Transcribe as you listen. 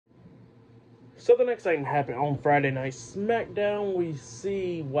So the next thing happened on Friday Night SmackDown, we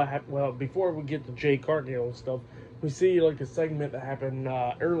see what happened. Well, before we get to Jade Cargill and stuff, we see like a segment that happened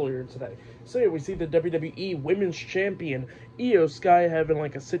earlier today. So yeah, we see the WWE Women's Champion Io Sky having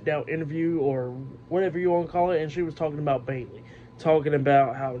like a sit-down interview or whatever you want to call it, and she was talking about Bayley. Talking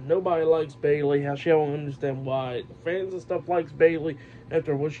about how nobody likes Bayley, how she don't understand why the fans and stuff likes Bayley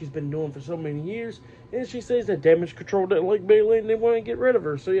after what she's been doing for so many years. And she says that Damage Control didn't like Bayley and they want to get rid of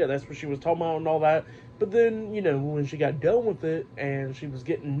her. So yeah, that's what she was talking about and all that. But then, you know, when she got done with it and she was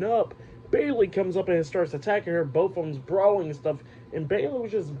getting up, Bayley comes up and starts attacking her. Both of them's brawling and stuff. And Bayley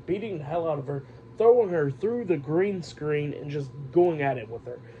was just beating the hell out of her, throwing her through the green screen and just going at it with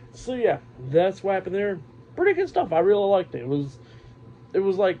her. So yeah, that's what happened there. Pretty good stuff. I really liked it. It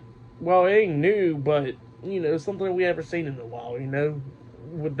was like, well, it ain't new, but, you know, something we haven't seen in a while, you know,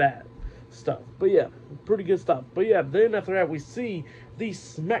 with that stuff. But yeah, pretty good stuff. But yeah, then after that, we see the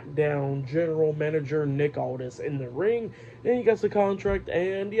SmackDown general manager, Nick Aldis, in the ring. And he gets the contract,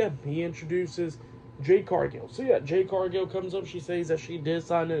 and yeah, he introduces Jade Cargill. So yeah, Jade Cargill comes up. She says that she did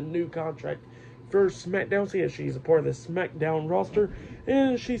sign a new contract for SmackDown. So yeah, she's a part of the SmackDown roster.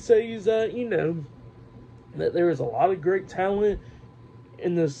 And she says that, you know, that there is a lot of great talent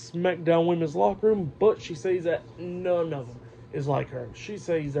in the SmackDown women's locker room, but she says that none of them is like her. She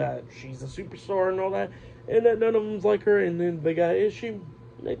says that she's a superstar and all that, and that none of them's like her, and then they got an issue,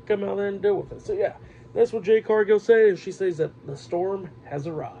 they come out there and deal with it. So yeah, that's what Jade Cargill said, and she says that the storm has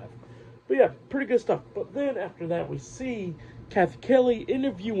arrived. But yeah, pretty good stuff. But then after that, we see Kathy Kelly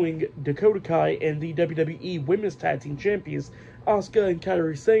interviewing Dakota Kai and the WWE Women's Tag Team Champions, Asuka and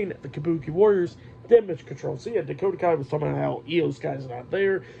Kairi Sane, the Kabuki Warriors, Damage Control. So yeah, Dakota Kai was talking about how Io Sky's not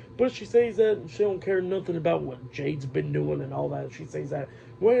there, but she says that she don't care nothing about what Jade's been doing and all that. She says that,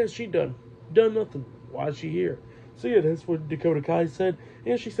 what has she done? Done nothing. Why is she here? So yeah, that's what Dakota Kai said,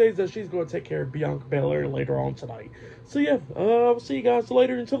 and she says that she's going to take care of Bianca Belair later on tonight. So yeah, I'll see you guys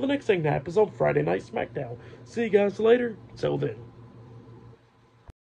later until the next thing that happens on Friday Night SmackDown. See you guys later. Till then.